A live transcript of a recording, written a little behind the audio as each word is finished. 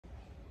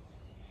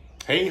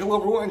Hey, hello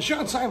everyone,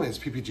 Sean Simons,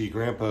 PPG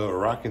Grandpa,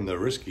 rocking the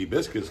Risky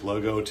Biscuits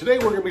logo. Today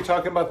we're going to be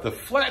talking about the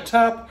flat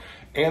top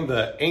and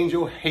the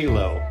Angel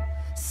Halo.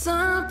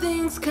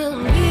 Something's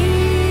come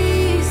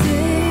easy.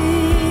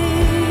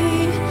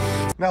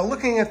 Now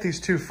looking at these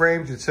two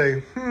frames, you'd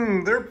say,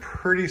 they're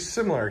pretty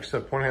similar,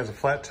 except one has a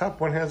flat top,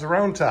 one has a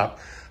round top.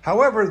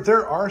 However,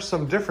 there are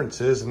some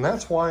differences, and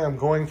that's why I'm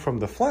going from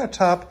the flat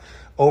top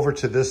over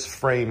to this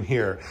frame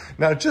here.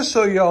 Now, just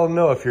so y'all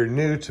know, if you're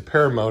new to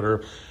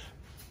Paramotor,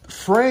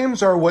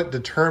 frames are what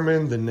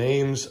determine the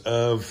names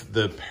of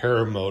the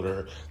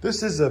Paramotor.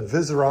 This is a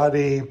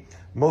Visorati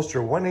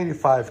Moster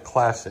 185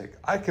 Classic.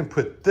 I can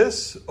put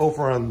this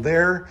over on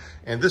there,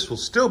 and this will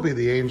still be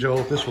the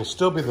Angel. This will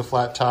still be the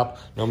flat top,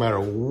 no matter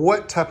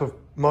what type of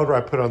motor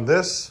I put on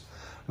this,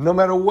 no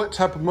matter what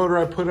type of motor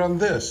I put on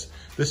this.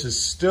 This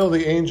is still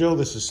the Angel.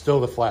 This is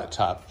still the flat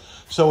top.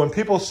 So when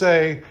people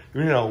say,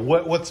 you know,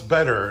 what's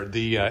better,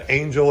 the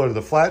Angel or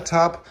the flat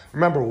top?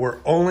 Remember, we're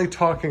only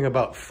talking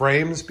about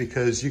frames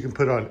because you can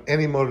put on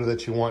any motor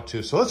that you want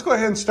to. So let's go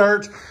ahead and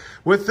start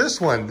with this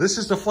one. This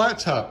is the flat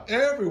top.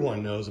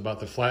 Everyone knows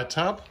about the flat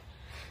top.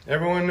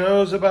 Everyone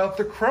knows about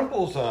the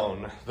crumple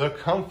zone, the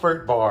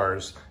comfort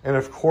bars, and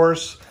of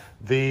course,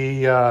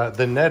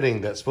 the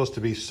netting that's supposed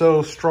to be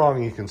so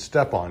strong you can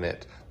step on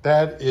it.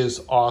 That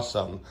is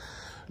awesome.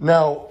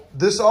 Now,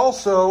 this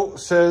also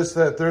says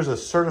that there's a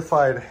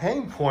certified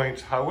hang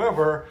point.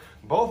 However,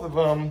 both of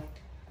them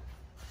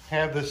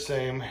have the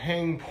same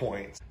hang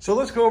point. So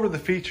let's go over the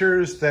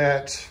features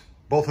that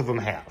both of them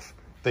have.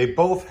 They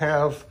both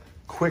have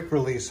quick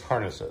release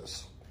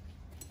harnesses,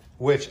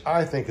 which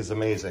I think is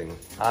amazing.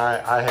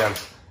 It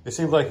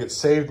seems like it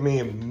saved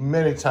me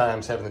many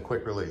times having the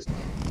quick release.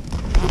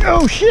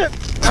 Oh shit!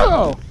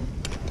 Oh!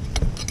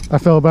 I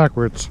fell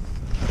backwards.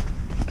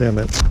 Damn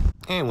it.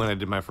 And when I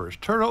did my first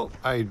turtle,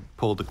 I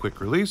pulled the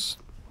quick release,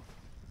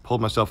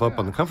 pulled myself up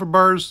on the comfort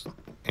bars,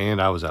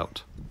 and I was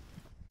out.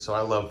 So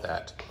I love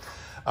that.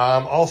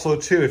 Also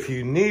too, if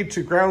you need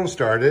to ground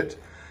start it,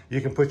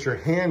 you can put your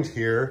hand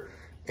here,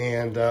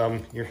 and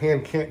your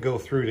hand can't go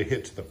through to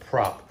hit to the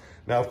prop.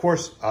 Now, of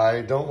course,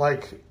 I don't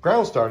like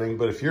ground starting,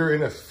 but if you're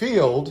in a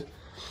field,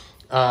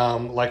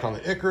 like on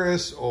the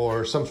Icarus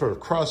or some sort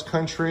of cross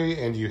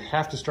country, and you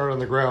have to start on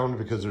the ground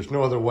because there's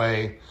no other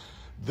way,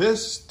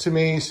 this, to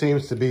me,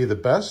 seems to be the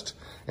best.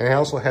 And it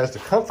also has the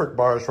comfort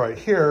bars right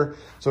here.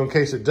 So in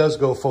case it does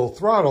go full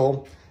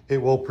throttle, it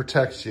will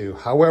protect you.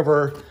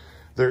 However,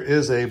 there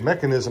is a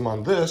mechanism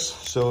on this.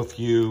 So if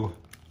you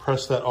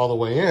press that all the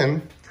way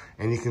in,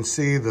 and you can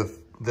see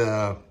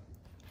the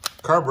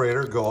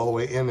carburetor go all the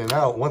way in and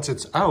out. Once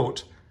it's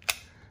out,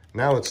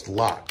 now it's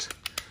locked.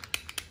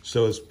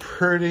 So it's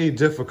pretty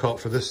difficult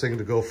for this thing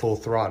to go full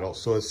throttle.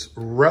 So it's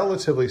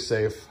relatively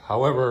safe.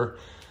 However,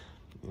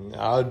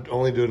 I'd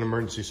only do it in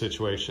emergency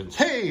situations.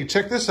 Hey,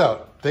 check this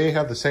out. They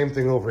have the same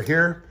thing over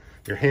here.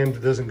 Your hand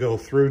doesn't go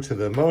through to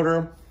the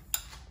motor.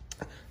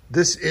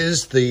 This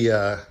is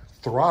the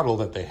throttle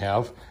that they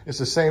have. It's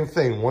the same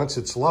thing. Once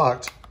it's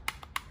locked,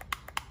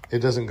 it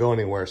doesn't go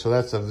anywhere. So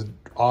that's an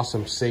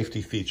awesome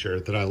safety feature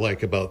that I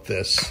like about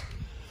this.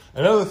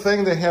 Another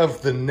thing, they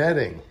have the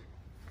netting.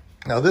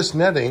 Now this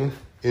netting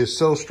is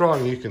so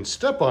strong you can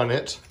step on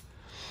it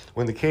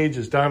when the cage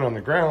is down on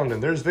the ground,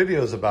 and there's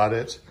videos about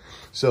it.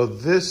 So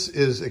this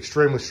is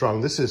extremely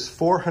strong. This is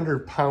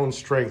 400-pound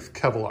strength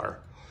Kevlar.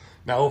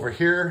 Now over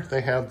here,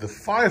 they have the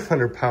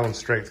 500-pound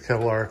strength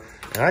Kevlar,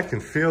 and I can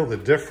feel the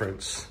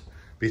difference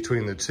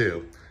between the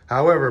two.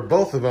 However,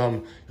 both of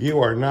them,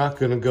 you are not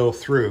gonna go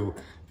through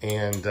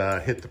and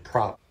hit the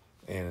prop.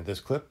 And in this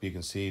clip, you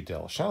can see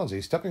Del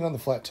Shaughnessy stepping on the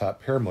flat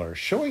top Paramotor,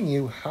 showing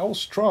you how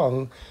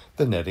strong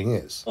the netting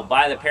is. Well,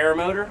 by the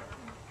Paramotor,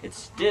 it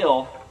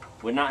still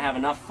would not have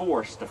enough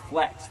force to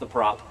flex the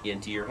prop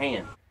into your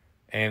hand.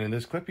 And in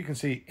this clip, you can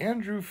see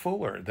Andrew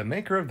Fuller, the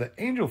maker of the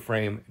Angel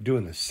frame,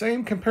 doing the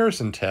same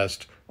comparison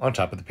test on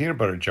top of the peanut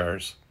butter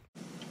jars.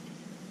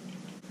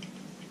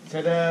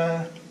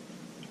 Ta-da!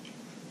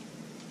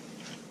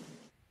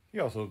 He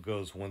also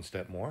goes one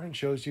step more and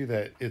shows you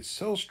that it's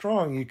so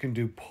strong you can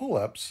do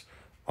pull-ups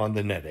on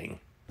the netting.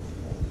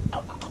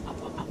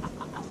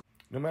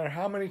 No matter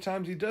how many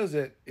times he does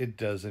it, it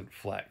doesn't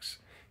flex.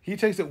 He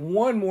takes it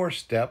one more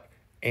step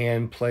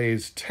and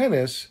plays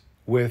tennis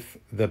with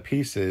the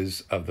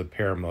pieces of the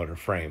Paramotor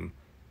frame.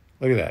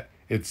 Look at that.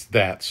 It's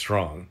that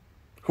strong.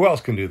 Who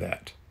else can do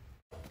that?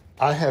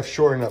 I have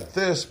shortened up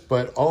this,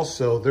 but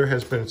also there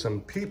has been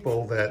some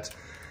people that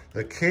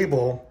the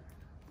cable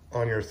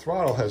on your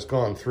throttle has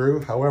gone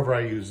through. However,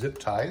 I use zip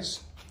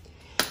ties.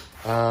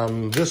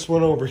 This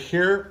one over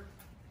here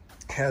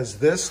has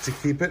this to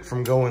keep it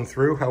from going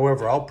through.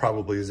 However, I'll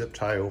probably zip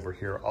tie over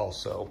here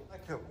also.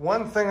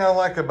 One thing I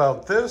like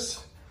about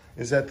this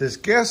is that this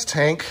gas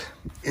tank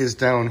is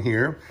down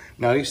here.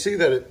 Now you see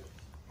that it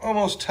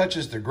almost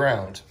touches the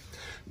ground.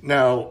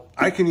 Now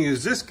I can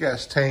use this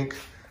gas tank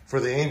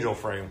for the Angel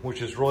frame,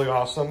 which is really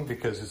awesome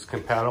because it's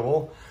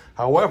compatible.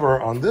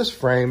 However, on this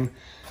frame,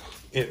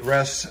 it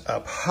rests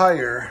up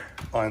higher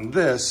on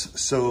this,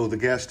 so the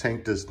gas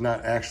tank does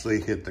not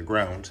actually hit the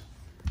ground.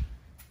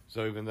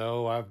 So even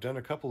though I've done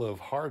a couple of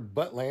hard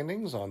butt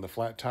landings on the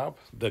flat top,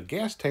 the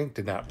gas tank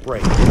did not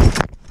break.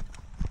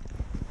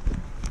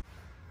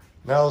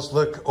 Now let's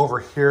look over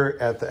here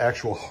at the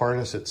actual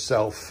harness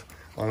itself.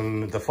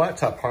 On the flat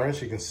top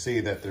harness, you can see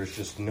that there's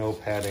just no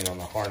padding on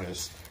the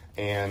harness.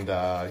 And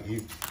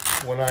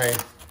when I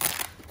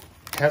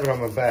have it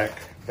on my back,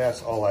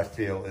 that's all I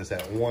feel is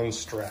that one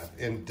strap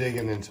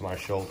digging into my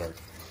shoulder.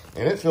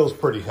 And it feels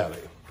pretty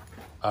heavy.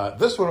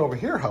 This one over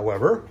here,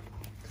 however,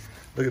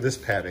 look at this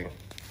padding.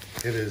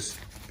 It is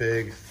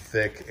big,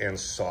 thick, and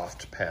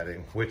soft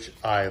padding, which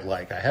I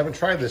like. I haven't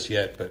tried this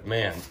yet, but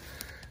man,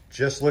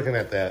 just looking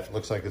at that,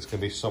 looks like it's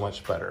gonna be so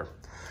much better.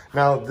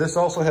 Now, this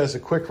also has a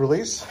quick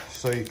release,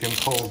 so you can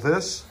pull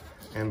this,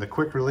 and the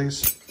quick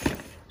release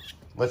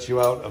lets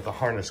you out of the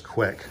harness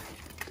quick.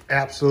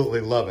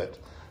 Absolutely love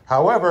it.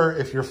 However,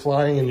 if you're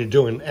flying and you're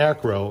doing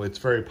acro, it's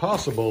very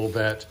possible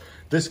that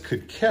this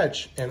could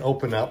catch and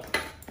open up,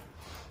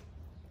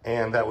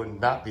 and that would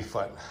not be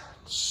fun.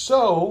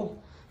 So,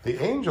 the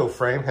Angel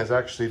frame has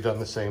actually done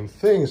the same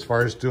thing as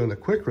far as doing the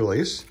quick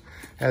release.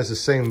 Has the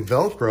same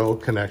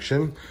Velcro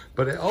connection,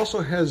 but it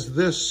also has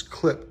this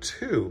clip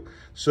too.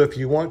 So if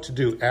you want to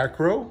do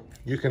acro,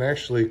 you can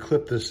actually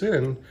clip this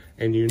in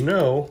and you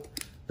know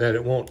that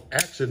it won't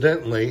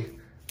accidentally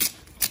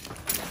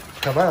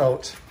come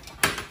out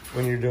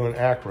when you're doing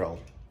acro.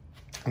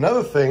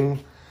 Another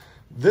thing,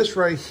 this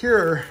right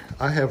here,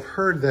 I have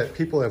heard that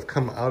people have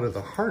come out of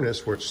the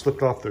harness where it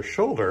slipped off their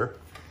shoulder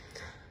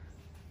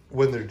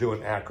when they're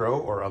doing acro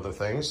or other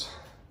things.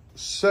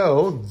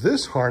 So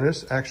this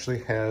harness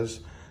actually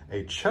has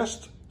a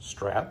chest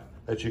strap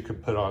that you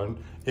could put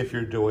on if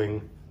you're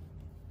doing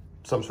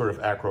some sort of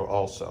acro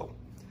also.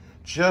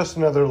 Just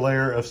another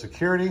layer of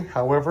security.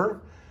 However,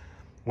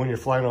 when you're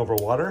flying over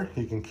water,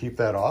 you can keep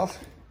that off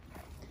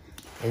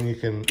and you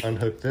can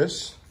unhook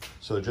this.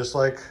 So just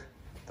like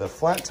the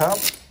flat top,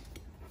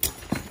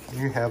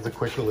 you have the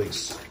quick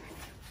release.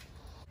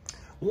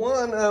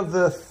 One of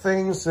the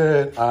things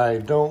that I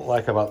don't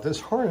like about this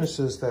harness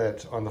is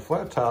that on the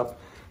flat top,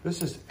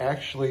 this is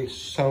actually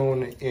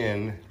sewn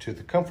in to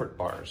the comfort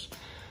bars.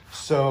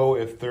 So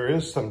if there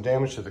is some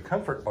damage to the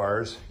comfort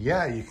bars,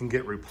 yeah, you can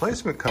get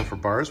replacement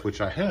comfort bars,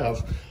 which I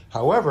have.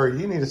 However,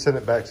 you need to send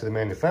it back to the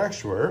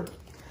manufacturer.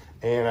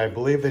 And I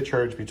believe they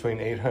charge between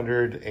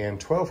 $800 and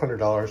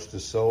 $1,200 to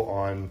sew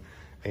on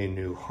a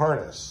new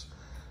harness.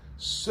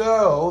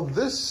 So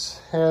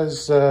this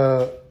has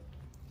a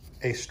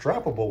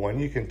strappable one.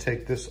 You can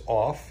take this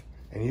off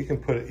and you can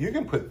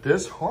put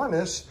this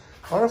harness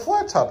on a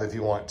flat top if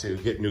you want to.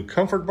 Get new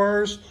comfort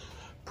bars,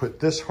 put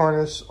this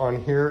harness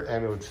on here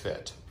and it would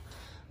fit,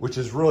 which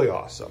is really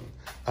awesome.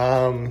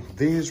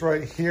 These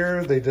right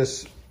here, they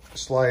just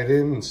slide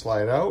in and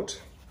slide out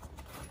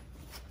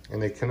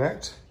and they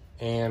connect.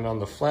 And on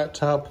the flat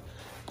top,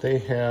 they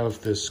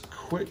have this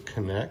quick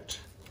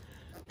connect,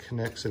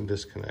 connects and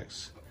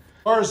disconnects.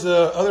 As far as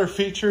the other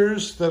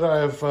features that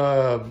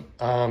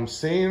I've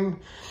seen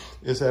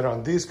is that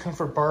on these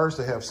comfort bars,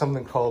 they have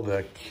something called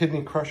a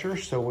kidney crusher.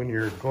 So when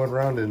you're going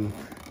around and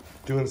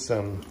doing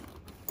some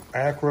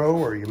acro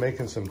or you're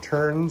making some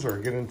turns or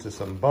get into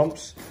some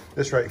bumps,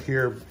 this right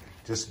here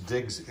just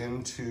digs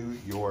into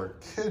your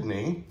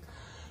kidney.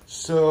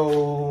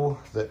 So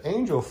the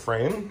Angel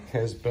frame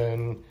has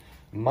been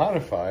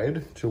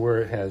modified to where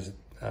it has,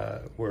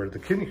 where the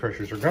kidney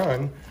crushers are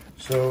gone.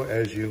 So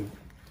as you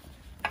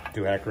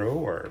do acro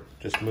or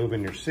just move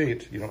in your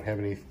seat, you don't have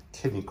any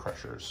kidney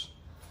crushers.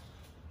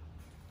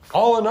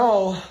 All in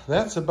all,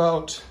 that's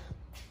about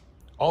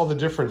all the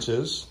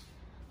differences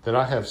that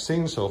I have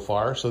seen so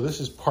far. So this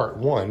is part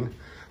one.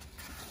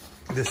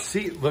 The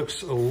seat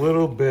looks a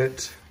little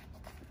bit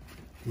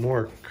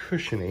more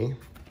cushiony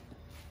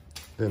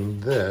than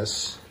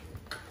this.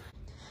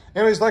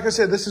 Anyways, like I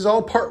said, this is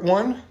all part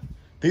one.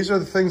 These are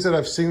the things that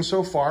I've seen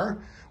so far.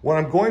 What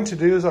I'm going to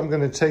do is I'm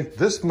going to take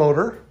this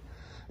motor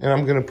and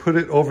I'm going to put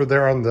it over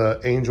there on the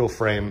Angel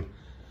frame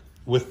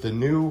with the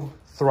new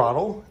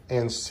throttle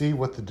and see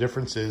what the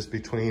difference is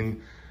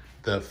between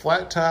the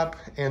flat top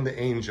and the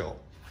Angel.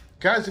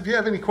 Guys, if you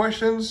have any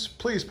questions,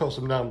 please post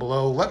them down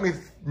below. Let me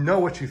know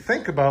what you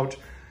think about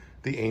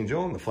the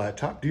Angel and the flat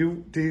top.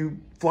 Do you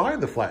fly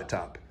the flat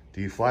top?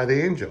 Do you fly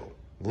the Angel?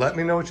 Let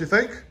me know what you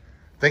think.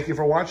 Thank you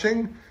for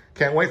watching.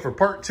 Can't wait for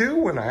part two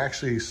when I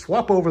actually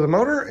swap over the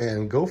motor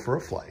and go for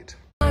a flight.